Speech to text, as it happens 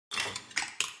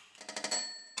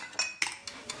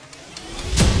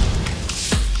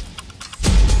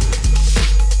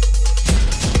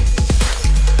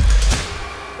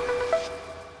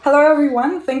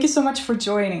everyone. Thank you so much for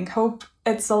joining. Hope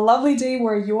it's a lovely day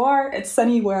where you are. It's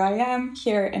sunny where I am,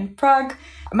 here in Prague.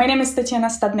 My name is Tetiana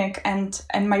Stadnyk, and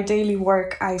in my daily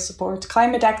work, I support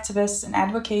climate activists and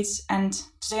advocates. And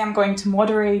today I'm going to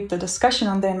moderate the discussion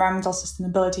on the environmental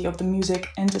sustainability of the music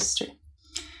industry.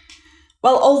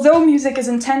 Well, although music is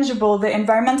intangible, the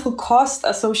environmental cost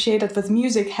associated with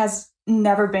music has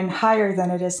never been higher than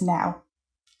it is now.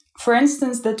 For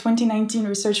instance, the 2019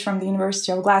 research from the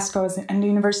University of Glasgow and the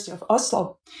University of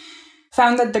Oslo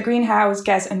found that the greenhouse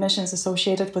gas emissions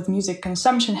associated with music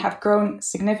consumption have grown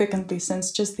significantly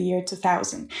since just the year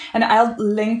 2000. And I'll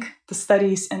link the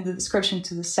studies in the description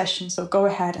to the session, so go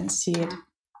ahead and see it.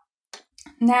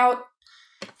 Now,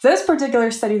 this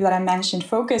particular study that I mentioned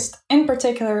focused in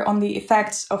particular on the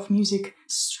effects of music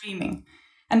streaming.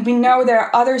 And we know there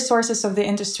are other sources of the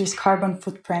industry's carbon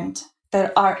footprint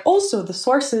that are also the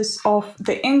sources of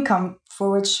the income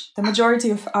for which the majority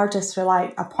of artists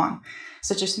rely upon,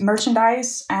 such as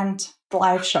merchandise and the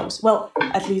live shows, well,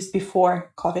 at least before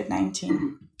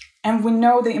COVID-19. And we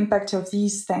know the impact of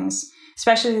these things,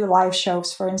 especially the live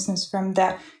shows, for instance, from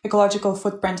the ecological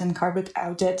footprint and carbon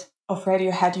audit of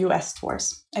Radiohead US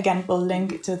tours. Again, we'll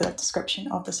link to the description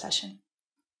of the session.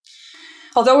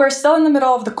 Although we're still in the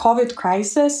middle of the COVID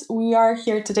crisis, we are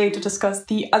here today to discuss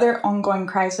the other ongoing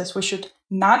crisis we should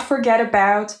not forget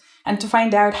about and to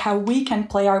find out how we can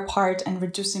play our part in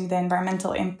reducing the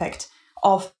environmental impact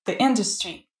of the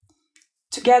industry.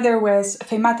 Together with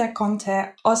Feimatta,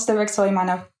 Conteh, Otabek,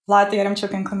 Suleimanov, Vlad,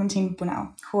 Yaremchuk, and Clementine,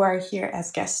 Bunel, who are here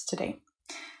as guests today.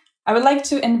 I would like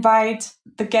to invite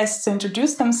the guests to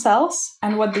introduce themselves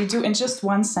and what they do in just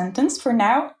one sentence for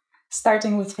now,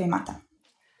 starting with Feimatta.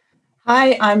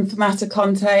 Hi, I'm Feimatta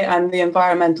Conteh. I'm the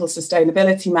Environmental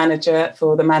Sustainability Manager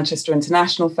for the Manchester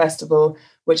International Festival,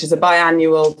 which is a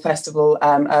biannual festival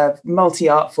of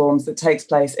multi-art forms that takes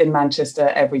place in Manchester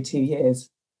every 2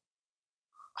 years.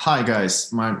 Hi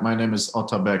guys, my name is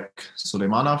Otabek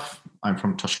Suleimanov. I'm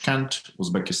from Tashkent,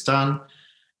 Uzbekistan,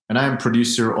 and I am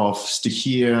producer of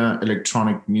Stihia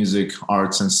Electronic Music,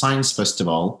 Arts and Science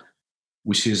Festival,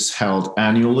 which is held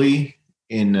annually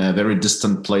in a very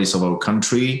distant place of our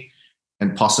country,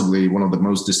 and possibly one of the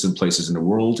most distant places in the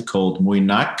world, called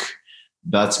Muynak.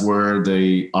 That's where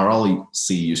the Arali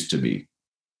Sea used to be.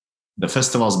 The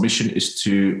festival's mission is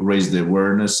to raise the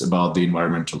awareness about the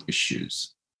environmental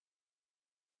issues.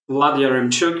 Vlad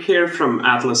Yaremchuk here from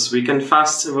Atlas Weekend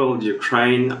Festival,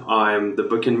 Ukraine. I'm the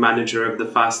booking manager of the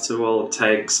festival. It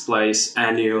takes place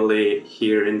annually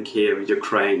here in Kiev,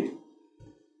 Ukraine.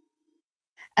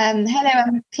 Hello,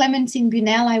 I'm Clementine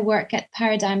Bunel. I work at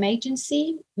Paradigm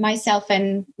Agency. Myself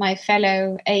and my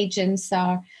fellow agents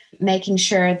are making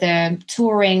sure the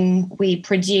touring we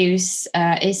produce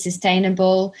is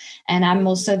sustainable. And I'm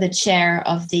also the chair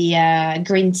of the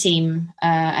Green Team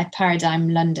at Paradigm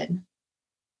London.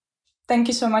 Thank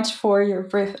you so much for your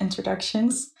brief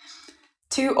introductions.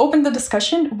 To open the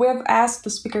discussion, we have asked the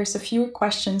speakers a few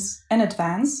questions in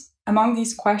advance. Among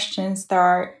these questions, there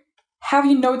are: have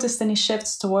you noticed any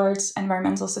shifts towards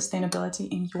environmental sustainability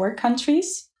in your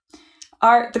countries?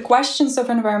 Are the questions of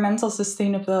environmental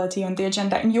sustainability on the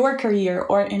agenda in your career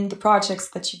or in the projects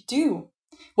that you do?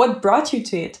 What brought you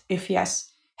to it? If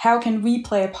yes, how can we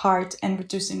play a part in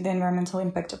reducing the environmental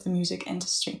impact of the music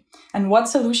industry? And what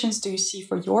solutions do you see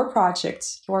for your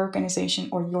projects, your organization,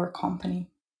 or your company?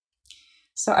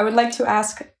 So I would like to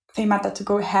ask Feimatta to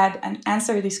go ahead and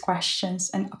answer these questions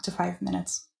in up to 5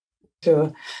 minutes.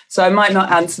 Sure. So I might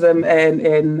not answer them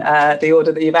in the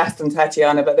order that you've asked them,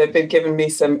 Tetiana, but they've been giving me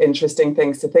some interesting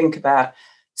things to think about.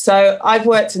 So I've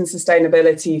worked in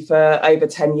sustainability for over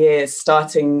 10 years,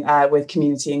 starting with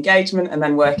community engagement and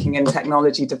then working in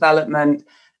technology development,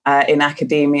 in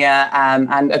academia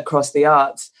and across the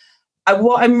arts.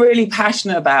 What I'm really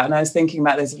passionate about, and I was thinking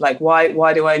about this, like,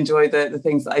 why do I enjoy the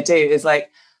things that I do, is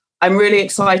like, I'm really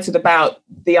excited about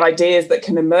the ideas that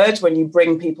can emerge when you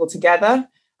bring people together.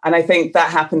 And I think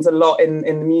that happens a lot in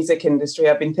the music industry.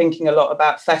 I've been thinking a lot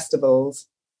about festivals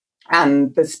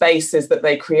and the spaces that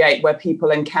they create where people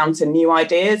encounter new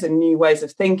ideas and new ways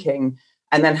of thinking,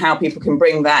 and then how people can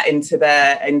bring that into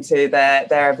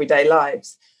their everyday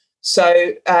lives.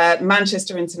 So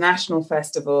Manchester International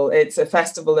Festival, it's a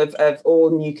festival of all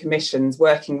new commissions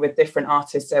working with different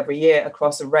artists every year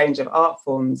across a range of art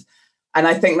forms. And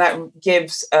I think that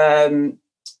gives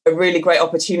a really great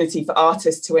opportunity for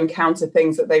artists to encounter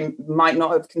things that they might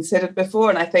not have considered before.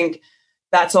 And I think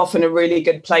that's often a really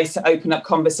good place to open up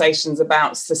conversations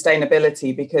about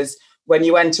sustainability, because when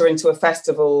you enter into a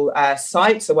festival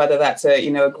site, so whether that's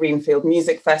a greenfield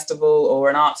music festival or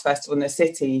an arts festival in a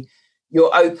city,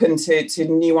 you're open to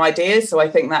new ideas. So I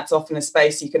think that's often a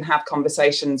space you can have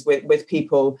conversations with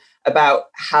people about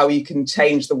how you can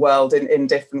change the world in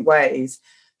different ways.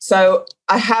 So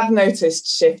I have noticed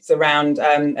shifts around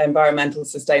environmental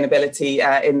sustainability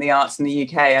in the arts in the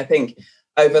UK. I think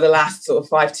over the last sort of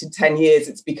 5 to 10 years,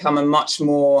 it's become a much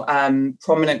more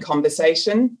prominent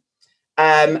conversation.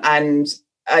 And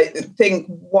I think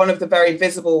one of the very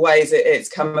visible ways it's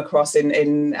come across in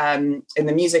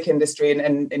the music industry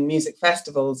and in music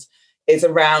festivals is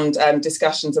around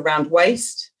discussions around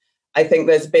waste. I think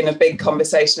there's been a big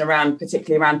conversation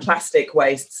particularly around plastic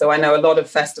waste. So I know a lot of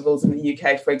festivals in the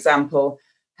UK, for example,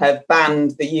 have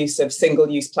banned the use of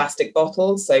single-use plastic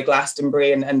bottles, so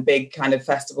Glastonbury and big kind of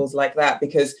festivals like that,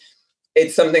 because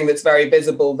it's something that's very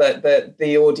visible that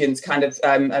the audience kind of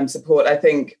support. I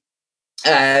think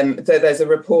there's a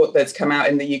report that's come out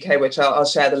in the UK, which I'll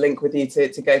share the link with you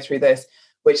to go through this,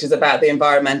 which is about the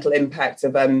environmental impact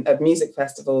of music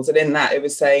festivals. And in that, it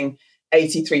was saying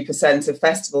 83% of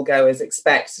festival goers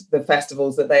expect the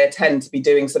festivals that they attend to be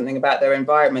doing something about their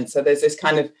environment. So there's this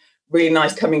kind of really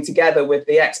nice coming together with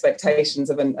the expectations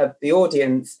of the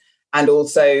audience and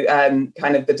also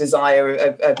kind of the desire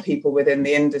of people within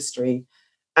the industry.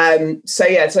 So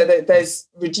there's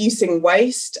reducing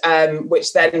waste,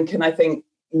 which then can, I think,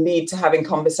 lead to having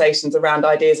conversations around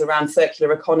ideas around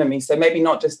circular economy. So maybe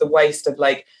not just the waste of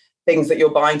like things that you're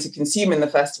buying to consume in the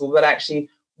festival, but actually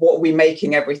what are we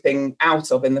making everything out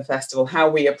of in the festival? How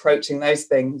are we approaching those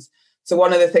things? So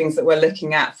one of the things that we're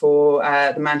looking at for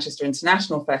the Manchester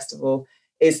International Festival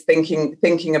is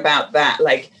thinking about that,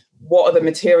 like what are the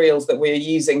materials that we're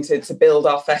using to build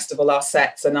our festival, our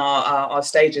sets and our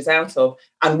stages out of,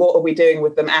 and what are we doing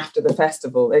with them after the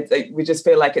festival? We just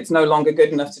feel like it's no longer good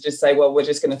enough to just say, well, we're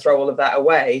just going to throw all of that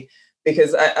away.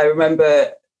 Because I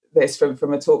remember this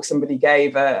from a talk somebody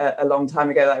gave a long time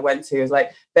ago that I went to, is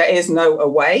like, there is no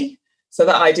away. So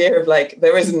that idea of like,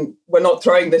 we're not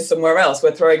throwing this somewhere else,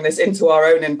 we're throwing this into our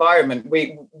own environment.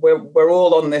 We're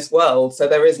all on this world, so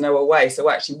there is no away. So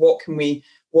actually, what can we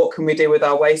do with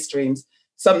our waste streams?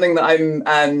 Something that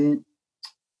I'm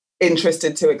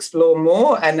interested to explore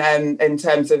more, and in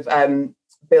terms of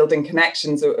building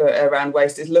connections around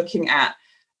waste, is looking at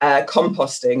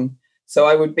composting. So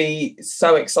I would be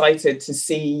so excited to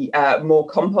see more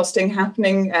composting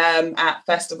happening at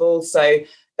festivals. So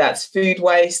that's food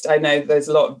waste. I know there's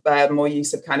a lot more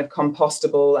use of kind of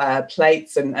compostable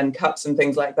plates and cups and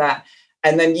things like that.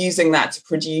 And then using that to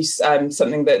produce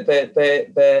something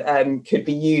that could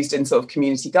be used in sort of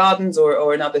community gardens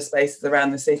or in other spaces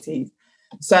around the cities.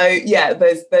 So yeah,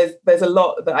 there's a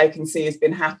lot that I can see has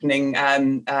been happening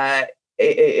in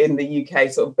the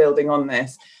UK, sort of building on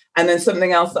this. And then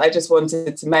something else that I just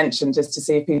wanted to mention, just to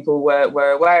see if people were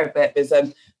aware of it, is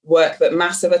work that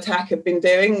Massive Attack have been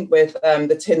doing with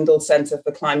the Tyndall Centre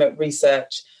for Climate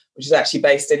Research, which is actually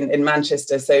based in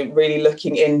Manchester. So really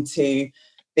looking into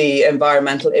the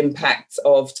environmental impacts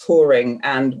of touring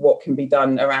and what can be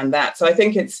done around that. So I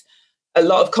think it's a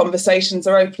lot of conversations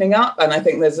are opening up, and I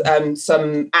think there's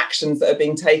some actions that are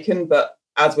being taken. But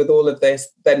as with all of this,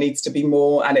 there needs to be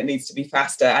more, and it needs to be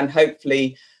faster. And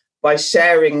hopefully, by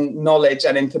sharing knowledge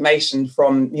and information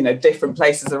from different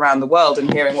places around the world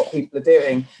and hearing what people are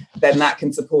doing, then that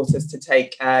can support us to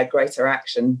take greater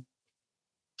action.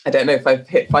 I don't know if I've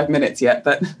hit 5 minutes yet,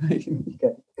 but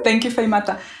Thank you,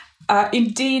 Feimatta.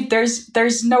 Indeed,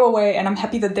 there's no way, and I'm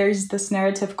happy that there's this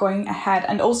narrative going ahead,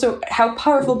 and also how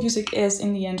powerful music is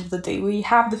in the end of the day. We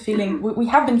have the feeling, we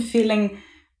have been feeling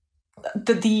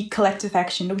the collective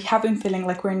action. We have been feeling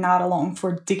like we're not alone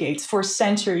for decades, for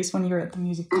centuries. When you're at the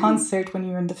music concert, when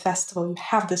you're in the festival, you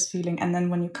have this feeling, and then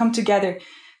when you come together,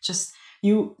 just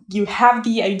you have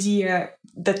the idea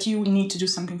that you need to do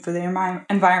something for the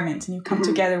environment, and you come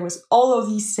together with all of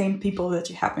these same people that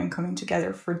you have been coming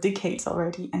together for decades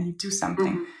already, and you do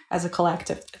something as a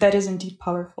collective. That is indeed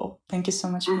powerful. Thank you so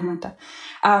much, Feimatta.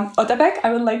 Otabek,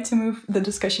 I would like to move the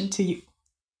discussion to you.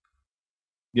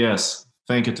 Yes,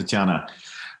 thank you, Tetiana.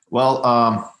 Well,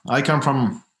 I come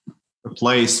from a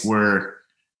place where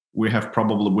we have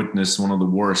probably witnessed one of the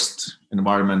worst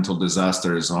environmental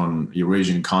disasters on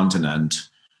Eurasian continent.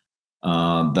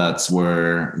 That's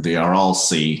where the Aral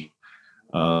Sea,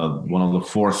 one of the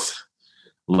fourth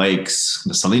lakes,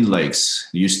 the Saline Lakes,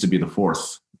 used to be the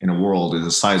fourth in the world, is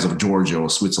the size of Georgia or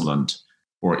Switzerland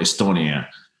or Estonia,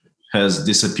 has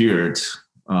disappeared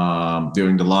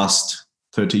during the last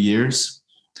 30 years.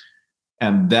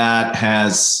 And that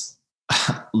has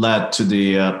led to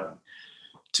the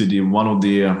one of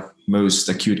the most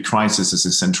acute crises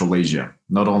in Central Asia,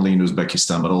 not only in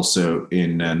Uzbekistan, but also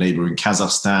in neighboring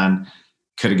Kazakhstan,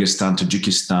 Kyrgyzstan,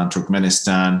 Tajikistan,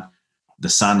 Turkmenistan, the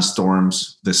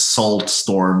sandstorms, the salt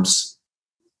storms,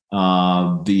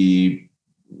 the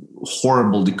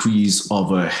horrible decrease of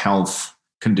health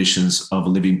conditions of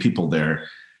living people there.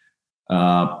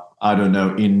 I don't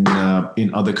know,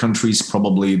 in other countries,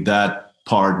 probably that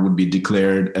part would be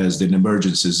declared as an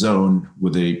emergency zone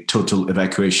with a total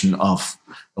evacuation of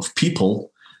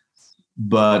people,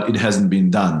 but it hasn't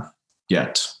been done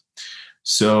yet.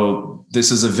 So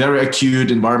this is a very acute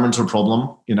environmental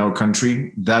problem in our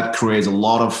country that creates a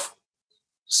lot of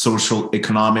social,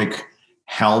 economic,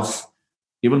 health,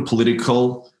 even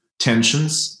political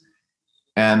tensions.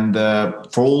 And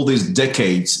for all these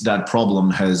decades, that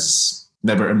problem has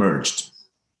never emerged.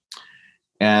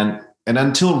 And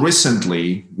until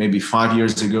recently, maybe 5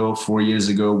 years ago, 4 years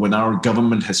ago, when our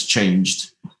government has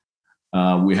changed,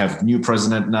 we have new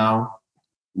president now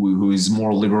who is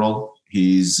more liberal.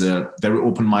 He's very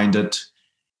open-minded.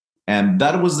 And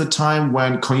that was the time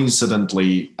when,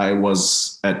 coincidentally, I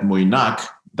was at Moynak.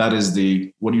 That is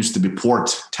what used to be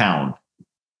port town.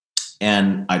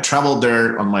 And I traveled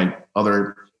there on my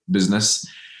other business.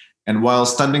 And while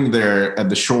standing there at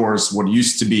the shores, what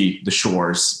used to be the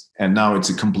shores, and now it's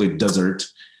a complete desert,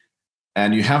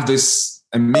 and you have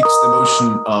a mixed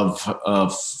emotion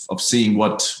of seeing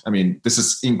this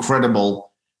is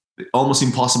incredible, almost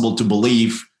impossible to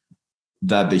believe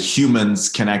that the humans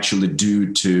can actually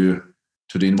do to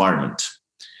the environment.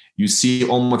 You see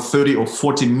almost 30 or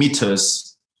 40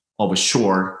 meters of a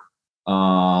shore,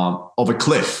 of a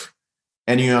cliff,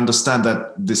 and you understand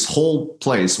that this whole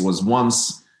place was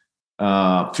once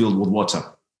filled with water,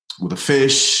 with a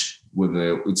fish, with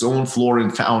its own flora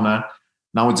and fauna.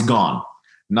 Now it's gone.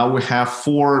 Now we have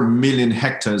 4 million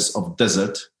hectares of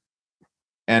desert,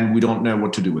 and we don't know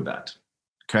what to do with that.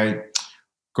 Okay.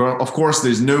 Of course,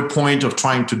 there's no point of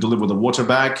trying to deliver the water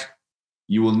back.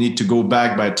 You will need to go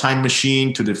back by a time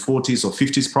machine to the 40s or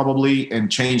 50s probably and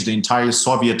change the entire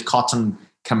Soviet cotton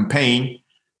campaign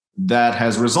that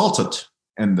has resulted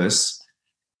in this.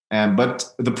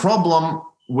 But the problem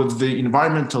with the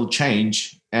environmental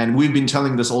change, and we've been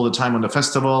telling this all the time on the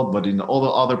festival, but in all the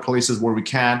other places where we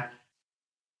can,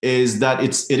 is that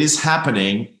it is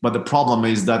happening, but the problem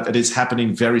is that it is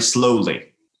happening very slowly.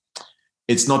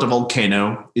 It's not a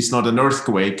volcano. It's not an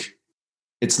earthquake.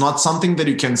 It's not something that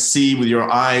you can see with your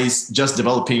eyes just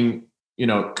developing,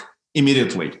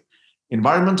 immediately.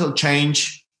 Environmental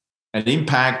change and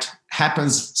impact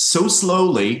happens so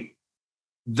slowly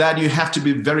that you have to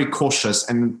be very cautious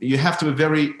and you have to be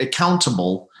very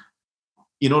accountable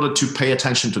in order to pay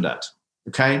attention to that.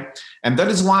 Okay? And that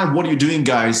is why what you're doing,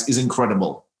 guys, is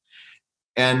incredible.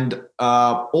 And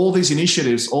all these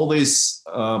initiatives, all these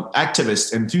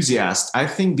activists, enthusiasts, I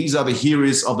think these are the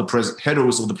heroes of the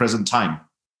present time.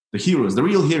 The heroes, the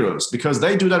real heroes, because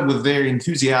they do that with their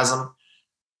enthusiasm,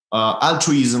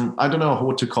 altruism, I don't know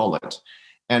what to call it.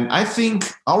 And I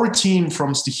think our team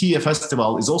from Stihia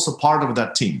Festival is also part of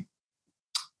that team.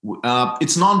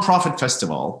 It's a non-profit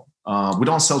festival. We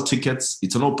don't sell tickets.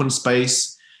 It's an open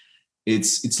space.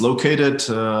 It's located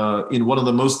in one of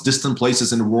the most distant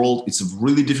places in the world. It's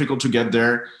really difficult to get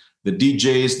there. The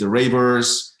DJs, the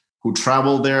ravers who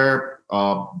travel there,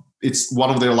 it's one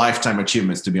of their lifetime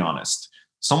achievements, to be honest.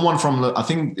 Someone I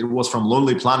think it was from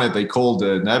Lonely Planet, they called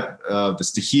the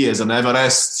Stihia as an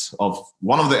Everest,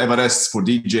 one of the Everests for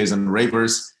DJs and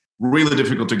ravers. Really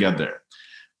difficult to get there.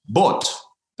 But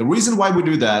the reason why we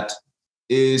do that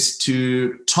is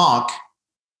to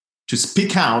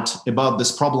speak out about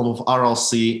this problem of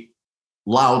RLC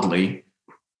loudly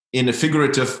in a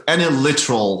figurative and a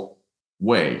literal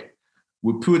way.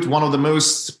 We put one of the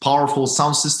most powerful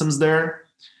sound systems there,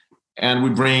 and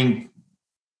we bring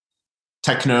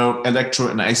techno, electro,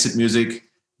 and acid music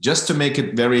just to make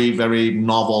it very, very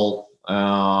novel,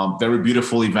 very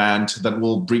beautiful event that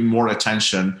will bring more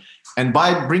attention. And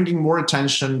by bringing more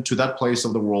attention to that place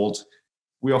of the world,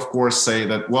 we of course say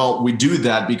that, well, we do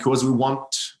that because we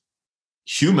want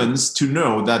humans to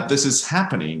know that this is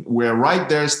happening. We're right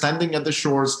there standing at the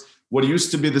shores, what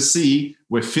used to be the sea.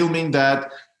 We're filming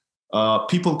that.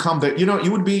 People come there.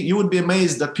 You would be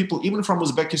amazed that people, even from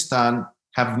Uzbekistan,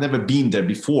 have never been there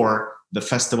before the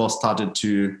festival started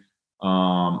to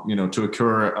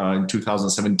occur in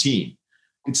 2017.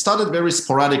 It started very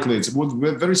sporadically. It was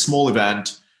a very small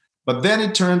event, but then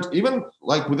it turned, even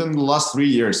like within the last 3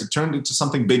 years, it turned into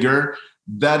something bigger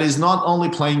that is not only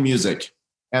playing music.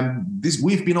 And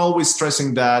we've been always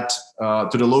stressing that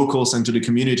to the locals and to the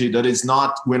community that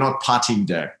we're not partying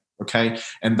there, okay?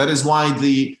 And that is why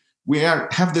we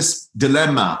have this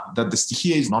dilemma that the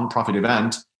Stihia is a non-profit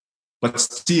event, but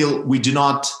still we do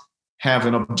not have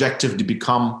an objective to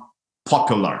become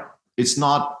popular. It's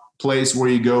not place where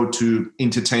you go to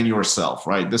entertain yourself,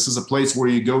 right? This is a place where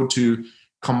you go to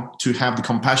have the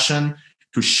compassion,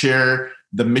 to share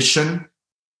the mission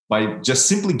by just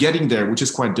simply getting there, which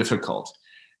is quite difficult.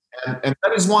 And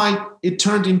that is why it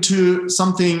turned into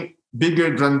something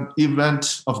bigger than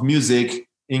event of music,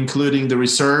 including the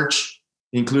research,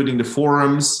 including the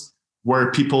forums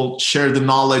where people share the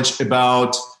knowledge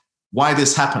about why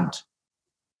this happened.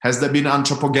 Has there been an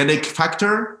anthropogenic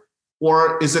factor,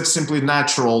 or is it simply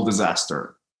natural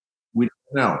disaster? We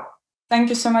don't know. Thank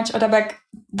you so much, Otabek.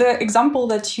 The example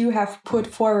that you have put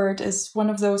forward is one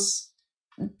of those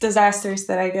disasters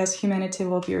that I guess humanity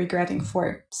will be regretting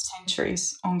for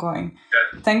centuries ongoing.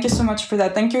 Thank you so much for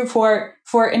that. Thank you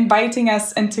for inviting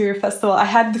us into your festival. I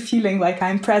had the feeling like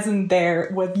I'm present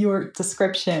there with your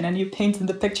description and you painted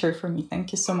the picture for me.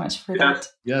 Thank you so much for that.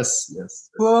 Yes.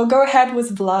 We'll go ahead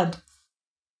with Vlad.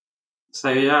 So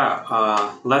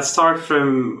let's start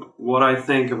from what I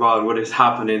think about what is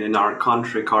happening in our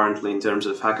country currently in terms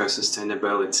of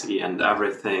eco-sustainability and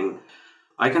everything.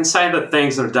 I can say that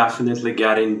things are definitely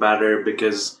getting better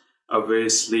because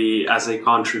obviously as a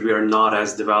country we are not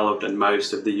as developed as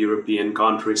most of the European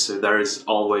countries, so there is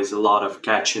always a lot of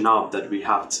catching up that we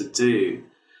have to do.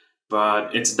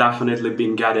 But it's definitely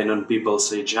been getting on people's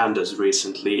agendas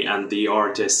recently, and the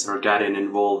artists are getting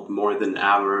involved more than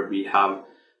ever. We have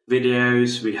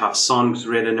videos, we have songs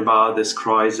written about this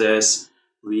crisis,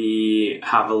 we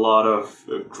have a lot of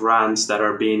grants that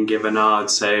are being given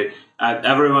out, so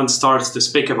everyone starts to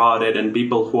speak about it, and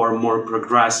people who are more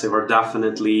progressive are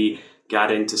definitely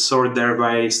getting to sort their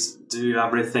waste, do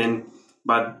everything.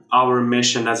 But our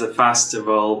mission as a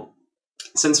festival,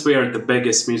 since we are the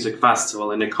biggest music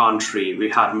festival in the country, we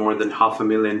had more than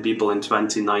 500,000 people in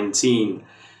 2019,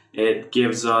 it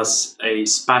gives us a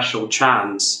special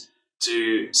chance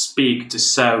to speak to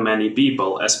so many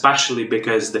people, especially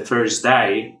because the first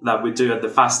day that we do at the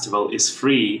festival is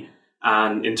free.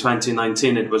 And in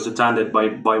 2019, it was attended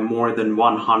by more than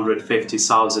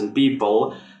 150,000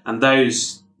 people. And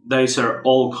those are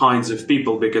all kinds of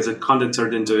people because it kind of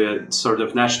turned into a sort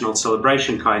of national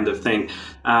celebration kind of thing.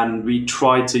 And we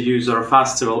try to use our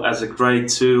festival as a great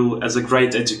tool, as a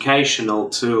great educational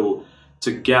tool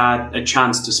to get a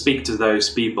chance to speak to those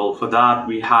people. For that,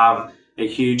 we have a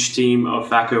huge team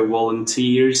of eco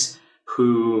volunteers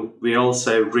who we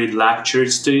also read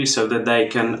lectures to so that they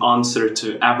can answer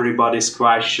to everybody's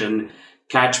question,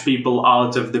 catch people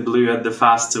out of the blue at the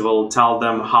festival, tell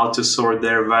them how to sort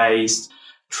their waste,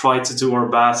 try to do our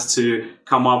best to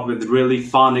come up with really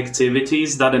fun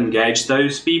activities that engage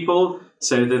those people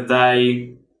so that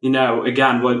they,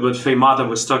 again, what Feimatta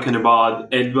was talking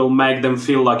about, it will make them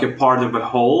feel like a part of a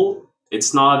whole.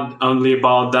 It's not only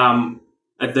about them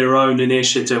at their own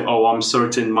initiative, oh, I'm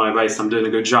sorting my waste, I'm doing a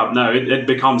good job. No, it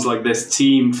becomes like this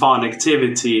team fun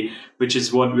activity, which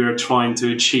is what we're trying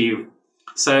to achieve.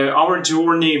 So our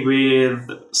journey with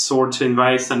sorting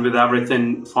waste and with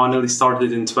everything finally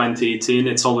started in 2018.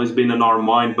 It's always been in our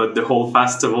mind, but the whole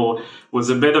festival was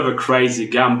a bit of a crazy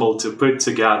gamble to put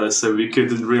together, so we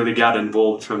couldn't really get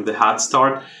involved from the head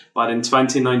start. But in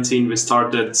 2019, we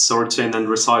started sorting and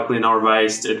recycling our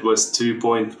waste. It was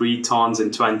 2.3 tons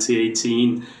in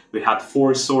 2018. We had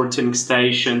 4 sorting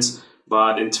stations,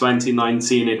 but in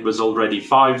 2019, it was already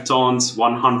 5 tons,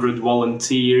 100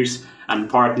 volunteers, and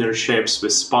partnerships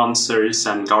with sponsors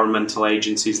and governmental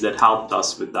agencies that helped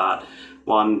us with that.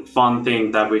 One fun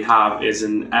thing that we have is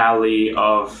an alley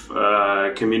of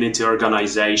community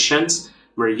organizations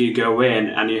where you go in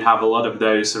and you have a lot of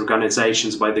those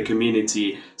organizations by the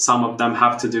community. Some of them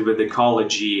have to do with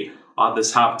ecology,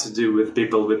 others have to do with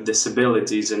people with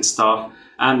disabilities and stuff.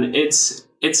 And it's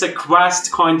a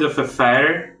quest kind of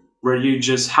affair where you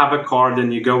just have a card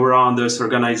and you go around those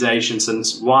organizations, and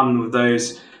one of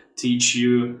those teach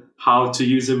you how to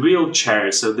use a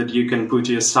wheelchair so that you can put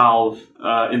yourself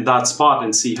in that spot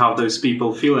and see how those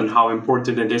people feel and how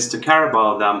important it is to care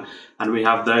about them. And we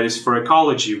have those for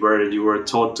ecology where you were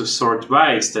taught to sort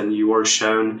waste and you were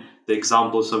shown the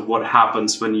examples of what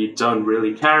happens when you don't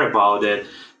really care about it.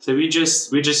 So we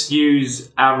just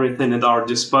use everything at our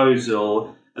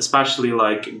disposal, especially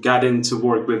like getting to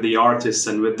work with the artists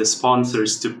and with the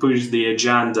sponsors to push the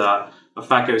agenda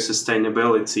of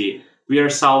eco-sustainability. We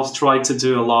ourselves try to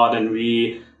do a lot, and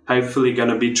we hopefully going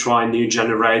to be trying new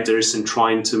generators and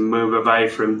trying to move away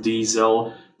from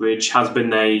diesel, which has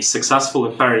been a successful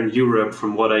affair in Europe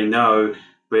from what I know,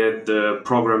 with the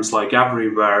programs like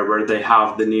Everywhere where they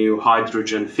have the new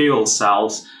hydrogen fuel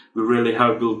cells. We really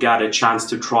hope we'll get a chance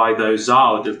to try those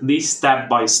out, at least step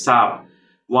by step.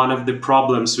 One of the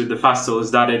problems with the festival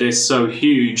is that it is so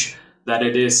huge that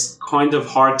it is kind of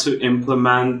hard to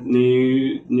implement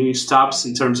new steps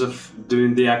in terms of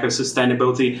doing the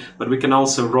eco-sustainability, but we can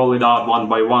also roll it out one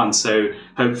by one. So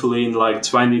hopefully in like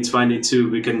 2022,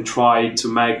 we can try to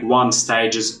make one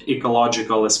stage as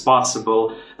ecological as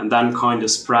possible and then kind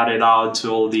of spread it out to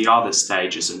all the other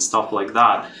stages and stuff like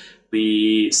that.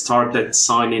 We started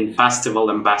signing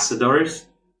festival ambassadors,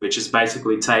 which is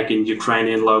basically taking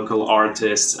Ukrainian local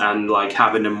artists and like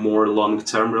having a more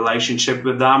long-term relationship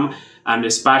with them, and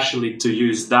especially to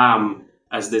use them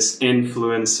as this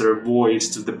influencer voice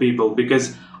to the people,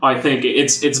 because I think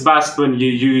it's best when you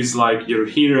use like your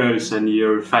heroes and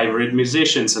your favorite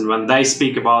musicians, and when they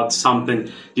speak about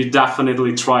something, you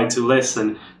definitely try to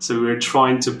listen. So we're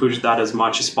trying to push that as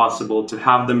much as possible, to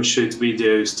have them shoot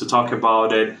videos, to talk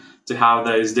about it, to have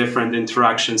those different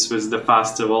interactions with the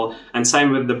festival, and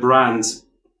same with the brands.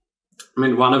 I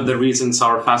mean, one of the reasons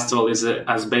our festival is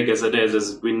as big as it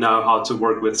is we know how to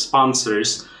work with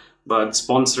sponsors, but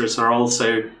sponsors are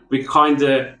also, we kind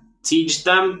of teach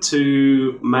them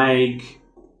to make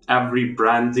every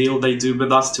brand deal they do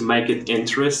with us, to make it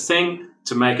interesting,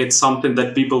 to make it something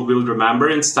that people will remember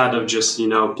instead of just,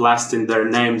 blasting their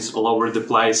names all over the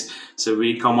place. So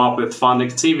we come up with fun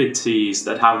activities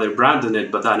that have their brand in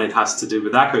it, but then it has to do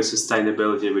with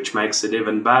eco-sustainability, which makes it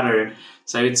even better.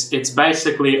 So it's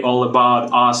basically all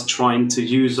about us trying to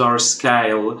use our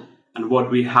scale and what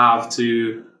we have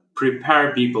to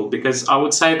prepare people, because I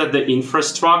would say that the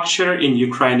infrastructure in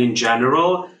Ukraine in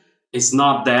general is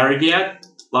not there yet.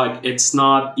 Like, it's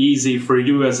not easy for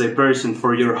you as a person,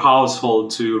 for your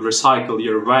household to recycle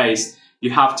your waste.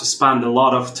 You have to spend a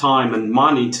lot of time and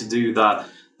money to do that.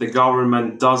 The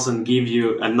government doesn't give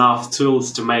you enough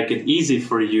tools to make it easy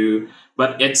for you,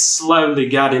 but it's slowly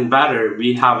getting better.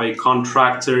 We have a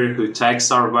contractor who takes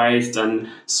our waste and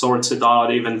sorts it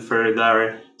out even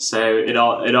further. So it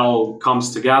all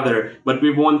comes together. But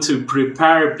we want to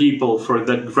prepare people for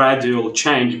that gradual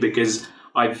change, because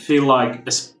I feel like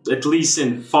at least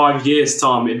in 5 years'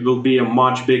 time, it will be a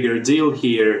much bigger deal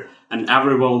here and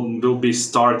everyone will be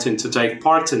starting to take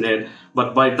part in it.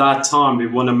 But by that time, we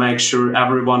want to make sure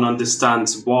everyone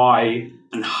understands why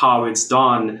and how it's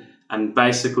done. And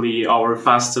basically, our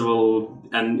festival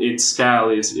and its scale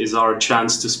is our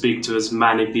chance to speak to as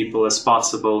many people as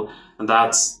possible. And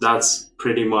that's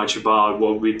pretty much about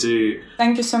what we do.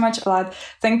 Thank you so much, Vlad.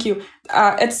 Thank you.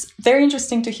 It's very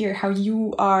interesting to hear how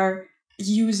you are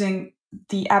using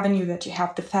the avenue that you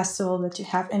have, the festival that you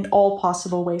have, in all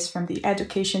possible ways, from the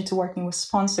education to working with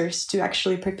sponsors to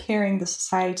actually preparing the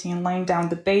society and laying down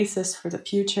the basis for the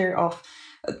future of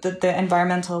the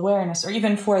environmental awareness, or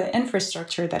even for the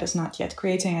infrastructure that is not yet,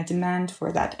 creating a demand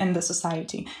for that in the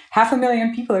society.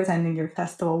 500,000 people are attending your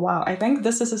festival. Wow, I think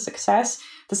this is a success.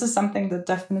 This is something that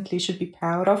definitely should be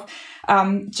proud of,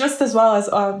 just as well as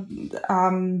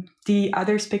the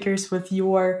other speakers with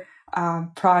your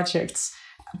projects.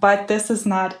 But this is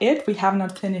not it. We have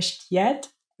not finished yet.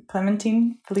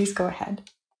 Clementine, please go ahead.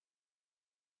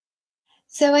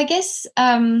 So I guess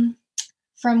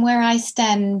from where I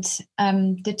stand,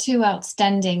 the two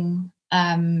outstanding,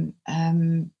 I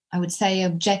would say,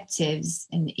 objectives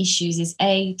and issues is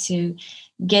A, to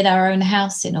get our own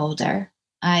house in order.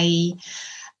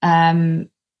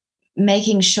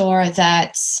 Making sure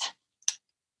that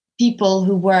people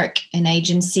who work in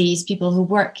agencies, people who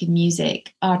work in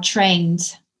music are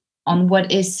trained on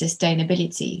what is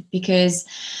sustainability, because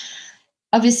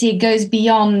obviously it goes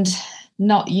beyond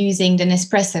not using the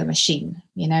Nespresso machine.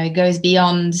 It goes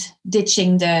beyond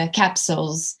ditching the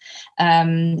capsules.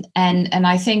 And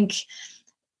I think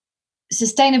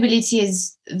sustainability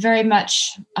is very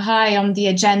much high on the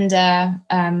agenda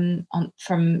from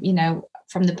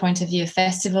the point of view of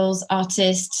festivals,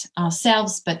 artists,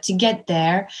 ourselves. But to get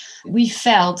there, we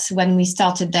felt when we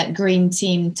started that Green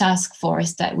Team task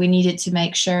force that we needed to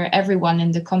make sure everyone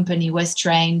in the company was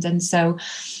trained. And so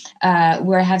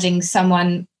we're having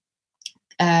someone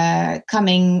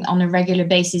coming on a regular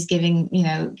basis,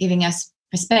 giving us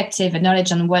perspective and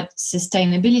knowledge on what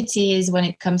sustainability is when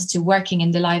it comes to working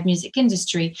in the live music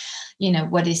industry.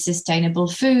 What is sustainable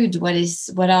food?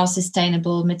 What are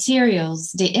sustainable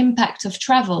materials? The impact of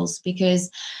travels,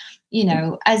 because,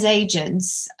 as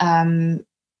agents,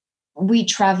 we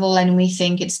travel and we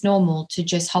think it's normal to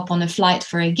just hop on a flight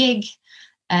for a gig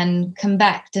and come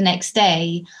back the next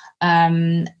day.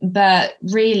 But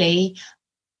really,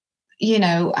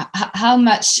 how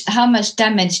much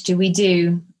damage do we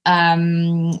do?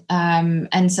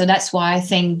 And so that's why I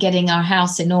think getting our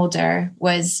house in order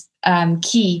was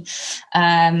key.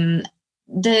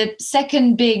 The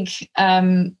second big,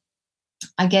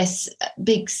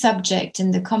 big subject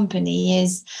in the company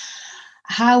is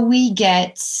how we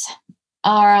get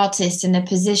our artists in a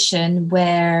position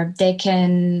where they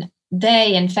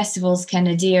and festivals can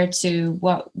adhere to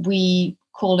what we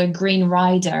call a green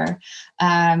rider.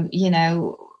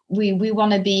 We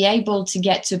want to be able to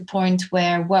get to a point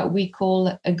where what we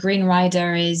call a green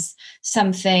rider is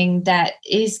something that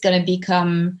is going to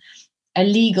become a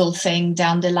legal thing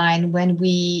down the line when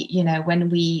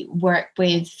we work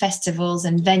with festivals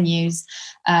and venues.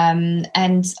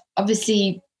 And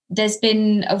obviously there's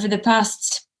been, over the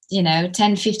past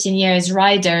 10, 15 years,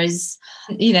 riders,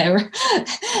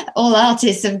 all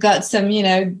artists have got some,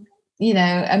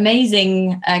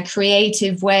 amazing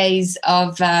creative ways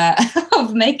of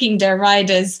making their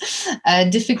riders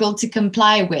difficult to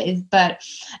comply with. But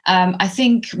I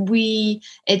think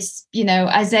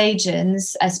as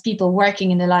agents, as people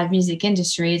working in the live music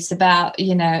industry, it's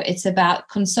about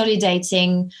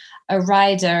consolidating a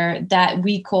rider that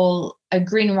we call a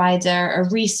green rider, a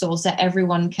resource that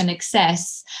everyone can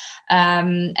access,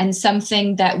 and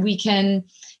something that we can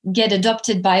get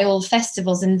adopted by all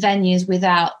festivals and venues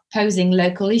without posing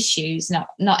local issues.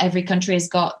 Not every country has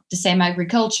got the same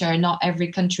agriculture, not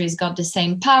every country has got the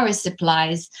same power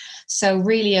supplies. So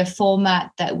really a format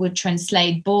that would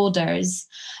translate borders.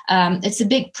 It's a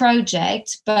big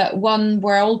project, but one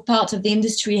where all parts of the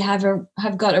industry have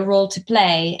got a role to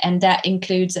play, and that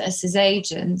includes us as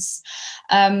agents.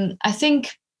 I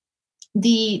think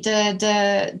the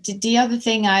other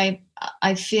thing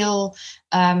I feel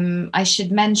I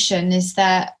should mention is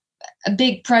that a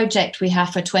big project we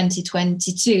have for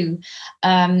 2022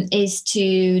 is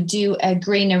to do a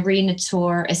Green Arena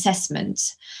Tour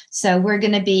assessment. So we're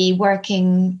going to be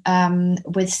working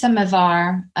with some of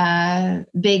our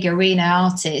big arena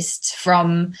artists,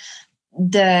 from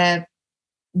the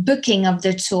booking of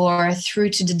the tour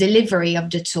through to the delivery of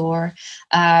the tour,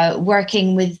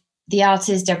 working with the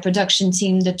artists, their production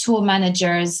team, the tour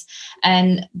managers,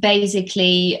 and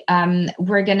basically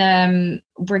we're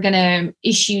gonna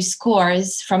issue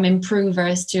scores from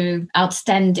improvers to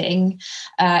outstanding.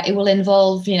 It will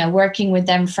involve working with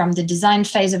them from the design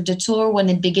phase of the tour when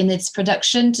it begins its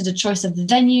production to the choice of the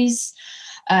venues,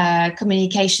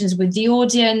 communications with the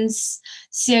audience,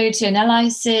 CO2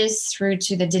 analysis, through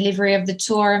to the delivery of the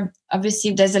tour.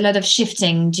 Obviously, there's a lot of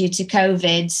shifting due to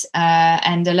COVID,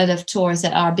 and a lot of tours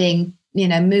that are being,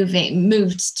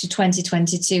 moved to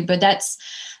 2022. But that's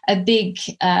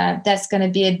that's going to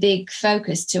be a big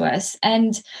focus to us.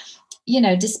 And,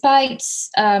 despite,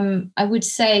 I would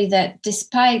say that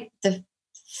despite the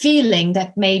feeling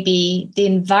that maybe the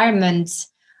environment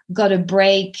got a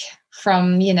break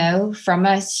from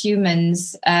us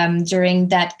humans during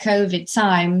that COVID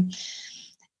time,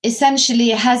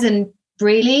 essentially it hasn't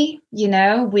really.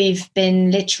 We've been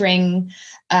littering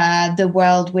the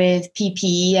world with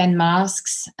PPE and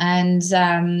masks, and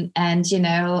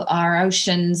our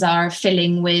oceans are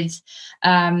filling with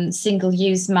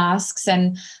single-use masks,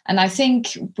 and I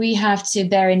think we have to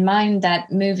bear in mind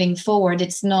that moving forward,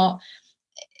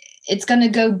 it's going to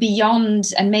go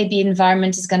beyond, and maybe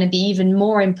environment is going to be even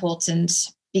more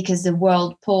important because the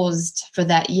world paused for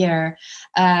that year.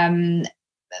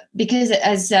 Because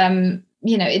as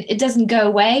it doesn't go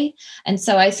away, and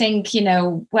so I think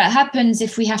what happens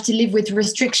if we have to live with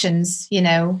restrictions.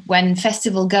 When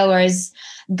festival goers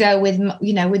go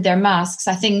with their masks,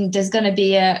 I think there's going to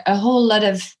be a whole lot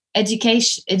of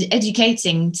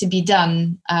educating to be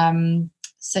done.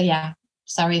 So yeah,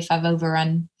 sorry if I've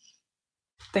overrun.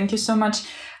 Thank you so much.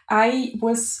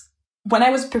 When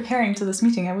I was preparing to this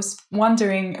meeting, I was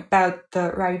wondering about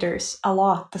the writers a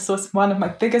lot. This was one of my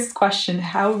biggest questions.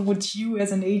 How would you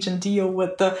as an agent deal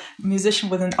with the musician,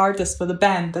 with an artist, with a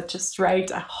band that just write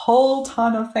a whole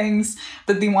ton of things,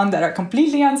 but the one that are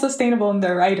completely unsustainable in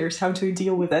their writers? How to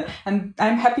deal with it? And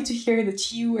I'm happy to hear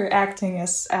that you are acting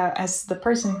as the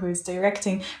person who is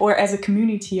directing, or as a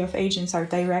community of agents are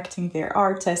directing their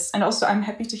artists. And also I'm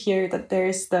happy to hear that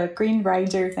there's the green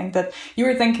rider thing that you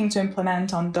were thinking to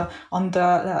implement on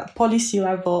the policy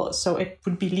level, so it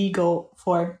would be legal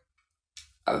for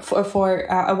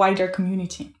a wider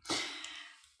community.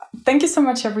 Thank you so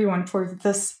much, everyone, for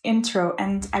this intro.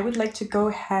 And I would like to go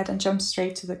ahead and jump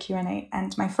straight to the Q&A.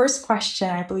 And my first question,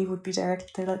 I believe, would be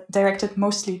directed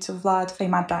mostly to Vlad,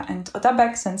 Feimatta, and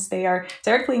Otabek, since they are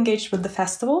directly engaged with the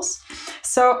festivals.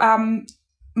 So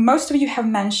most of you have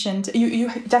mentioned, you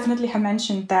definitely have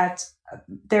mentioned that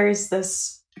there is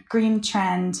this green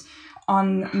trend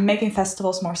on making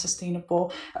festivals more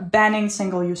sustainable, banning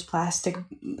single-use plastic.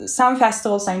 Some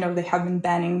festivals, I know they have been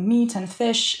banning meat and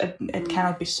fish. It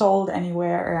cannot be sold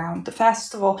anywhere around the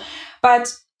festival.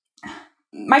 But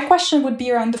my question would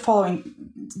be around the following.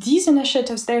 These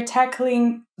initiatives, they're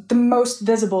tackling the most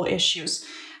visible issues.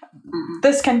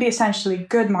 this can be essentially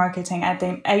good marketing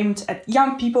aimed at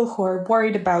young people who are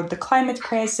worried about the climate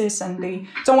crisis and they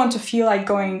don't want to feel like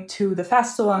going to the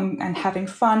festival and having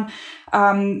fun,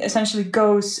 essentially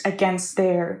goes against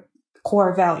their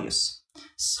core values.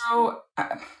 So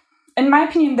in my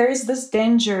opinion, there is this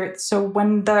danger. So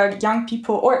when the young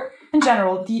people, or in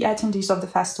general, the attendees of the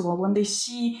festival, when they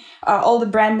see all the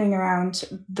branding around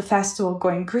the festival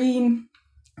going green,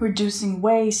 reducing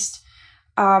waste,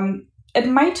 it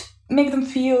might make them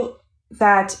feel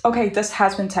that, okay, this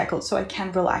has been tackled, so I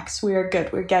can relax. We are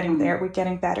good. We're getting there. We're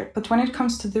getting better. But when it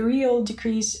comes to the real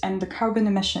decrease and the carbon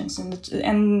emissions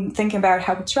and thinking about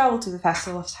how we travel to the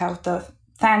festivals, how the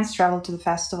fans travel to the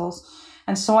festivals,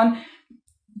 and so on,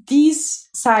 these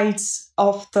sides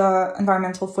of the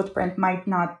environmental footprint might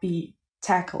not be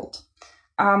tackled.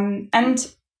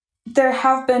 And there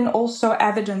have been also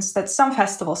evidence that some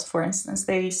festivals, for instance,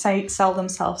 they sell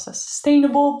themselves as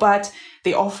sustainable, but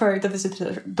they offer the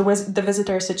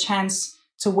visitors a chance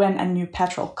to win a new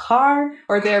petrol car,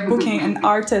 or they're booking an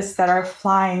artist that are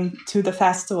flying to the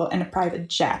festival in a private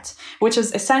jet, which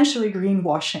is essentially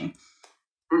greenwashing.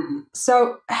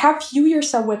 So have you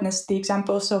yourself witnessed the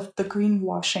examples of the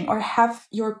greenwashing, or have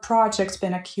your projects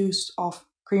been accused of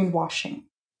greenwashing?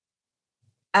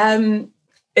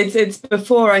 It's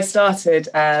before I started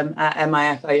at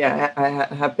MIF.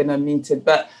 I have been unmuted,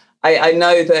 but I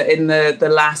know that in the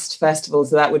last festival,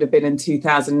 so that would have been in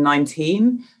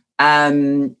 2019,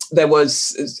 there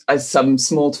was some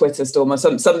small Twitter storm or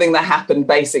something that happened,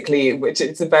 basically, which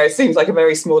seems like a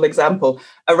very small example,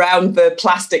 around the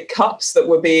plastic cups that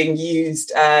were being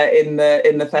used in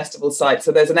the festival site.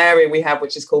 So there's an area we have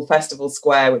which is called Festival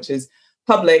Square, which is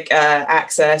public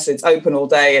access. It's open all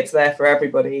day. It's there for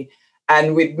everybody.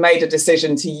 And we'd made a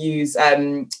decision to use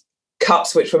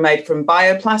cups which were made from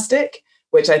bioplastic,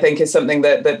 which I think is something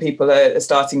that people are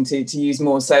starting to use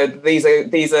more. So these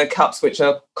are cups which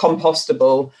are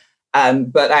compostable,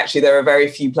 but actually there are very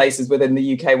few places within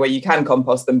the UK where you can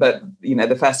compost them. But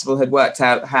the festival had worked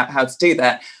out how to do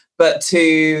that. But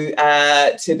to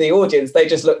the audience, they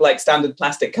just look like standard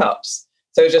plastic cups.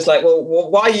 So it's just like, well,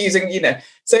 why are you using?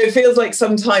 So it feels like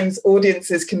sometimes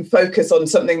audiences can focus on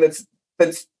something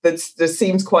that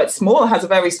seems quite small, has a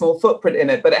very small footprint in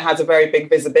it, but it has a very big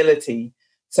visibility.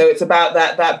 So it's about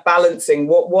that balancing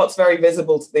what's very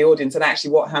visible to the audience and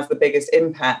actually what has the biggest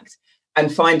impact,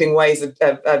 and finding ways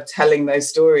of telling those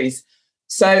stories.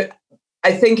 So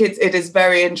I think it is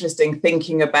very interesting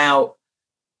thinking about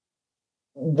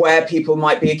where people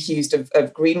might be accused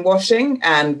of greenwashing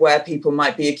and where people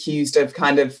might be accused of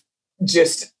kind of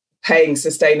just paying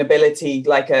sustainability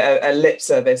like a lip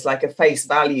service, like a face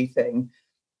value thing.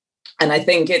 And I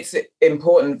think it's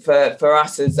important for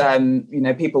us as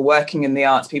people working in the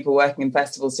arts, people working in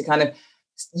festivals, to kind of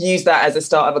use that as a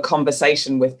start of a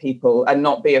conversation with people and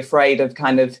not be afraid of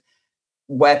kind of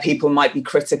where people might be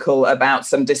critical about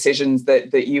some decisions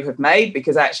that you have made,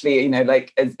 because actually,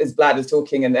 like as Vlad is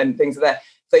talking and things like that,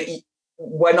 so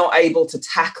we're not able to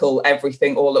tackle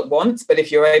everything all at once. But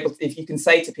if you can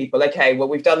say to people, okay, well,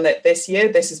 we've done that this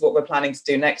year, this is what we're planning to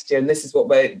do next year, and this is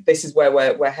where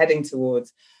we're heading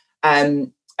towards.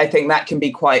 I think that can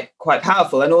be quite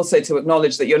powerful, and also to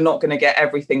acknowledge that you're not going to get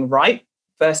everything right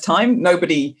first time.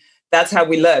 That's how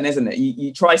we learn, isn't it?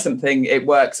 You try something, it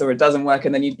works, or it doesn't work,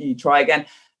 and then you try again.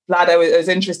 Vlad, I was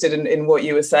interested in what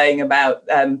you were saying about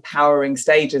powering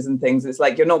stages and things. It's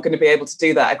like you're not going to be able to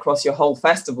do that across your whole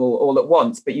festival all at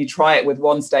once, but you try it with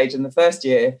one stage in the first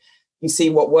year, you see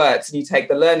what works, and you take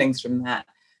the learnings from that.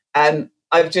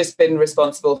 I've just been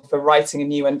responsible for writing a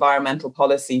new environmental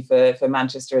policy for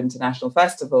Manchester International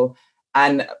Festival.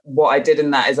 And what I did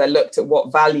in that is I looked at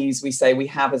what values we say we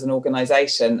have as an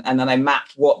organisation, and then I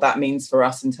mapped what that means for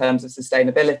us in terms of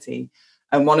sustainability.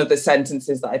 And one of the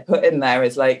sentences that I put in there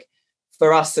is like,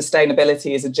 for us,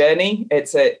 sustainability is a journey.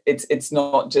 It's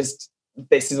not just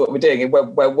this is what we're doing.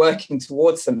 We're working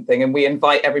towards something, and we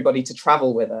invite everybody to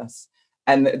travel with us.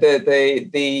 And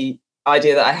the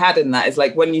idea that I had in that is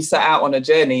like, when you set out on a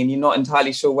journey and you're not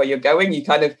entirely sure where you're going,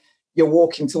 you're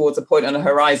walking towards a point on a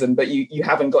horizon, but you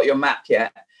haven't got your map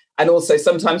yet. And also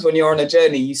sometimes when you're on a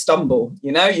journey, you stumble,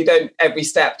 every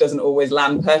step doesn't always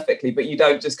land perfectly, but you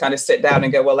don't just kind of sit down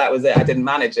and go, well, that was it, I didn't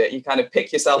manage it. You kind of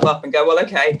pick yourself up and go, well,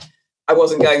 okay, I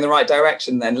wasn't going the right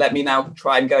direction then. Let me now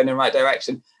try and go in the right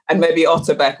direction. And maybe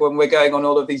Otabek, when we're going on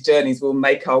all of these journeys, we'll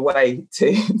make our way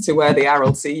to where the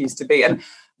Aral Sea used to be. And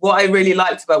what I really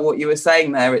liked about what you were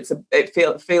saying there,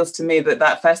 it feels to me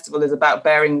that festival is about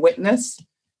bearing witness.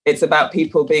 It's about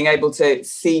people being able to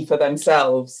see for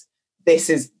themselves, this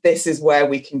is where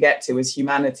we can get to as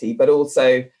humanity, but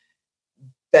also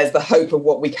there's the hope of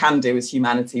what we can do as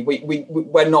humanity.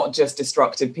 We're not just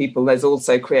destructive people. There's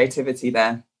also creativity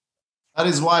there. That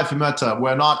is why, Feimatta,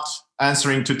 we're not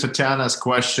answering to Tetiana's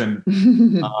question.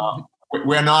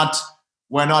 We're not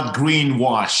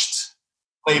greenwashed,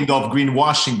 claimed of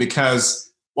greenwashing,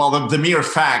 because, well, the mere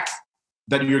fact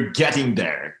that you're getting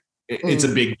there, it's a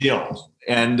big deal.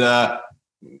 And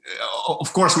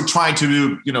of course, we try to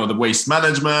do, the waste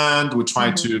management. We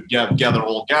try to gather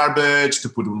all garbage to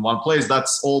put in one place.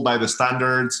 That's all by the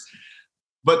standards.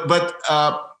 But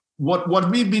what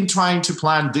we've been trying to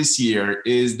plan this year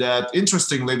is that,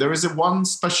 interestingly, there is one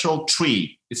special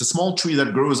tree. It's a small tree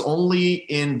that grows only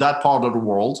in that part of the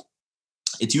world.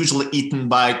 It's usually eaten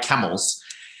by camels.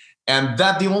 And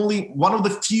that's one of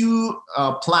the few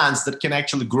plants that can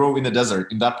actually grow in the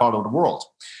desert in that part of the world.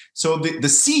 So the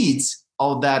seeds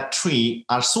of that tree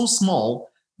are so small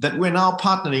that we're now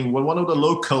partnering with one of the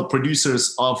local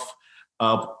producers of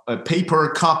paper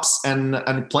cups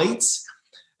and plates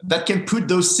that can put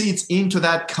those seeds into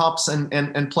that cups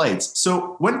and plates.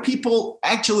 So when people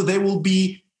actually, they will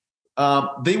be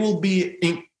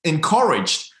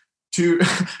encouraged to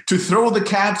throw the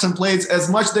cups and plates as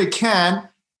much they can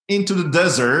into the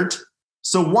desert.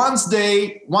 So once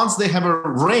they have a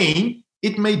rain,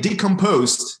 it may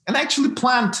decompose and actually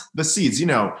plant the seeds.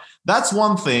 That's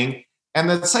one thing. And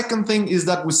the second thing is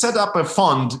that we set up a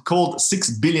fund called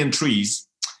 6 billion trees.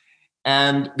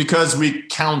 And because we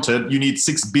counted, you need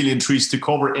 6 billion trees to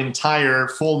cover entire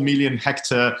 4 million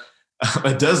hectare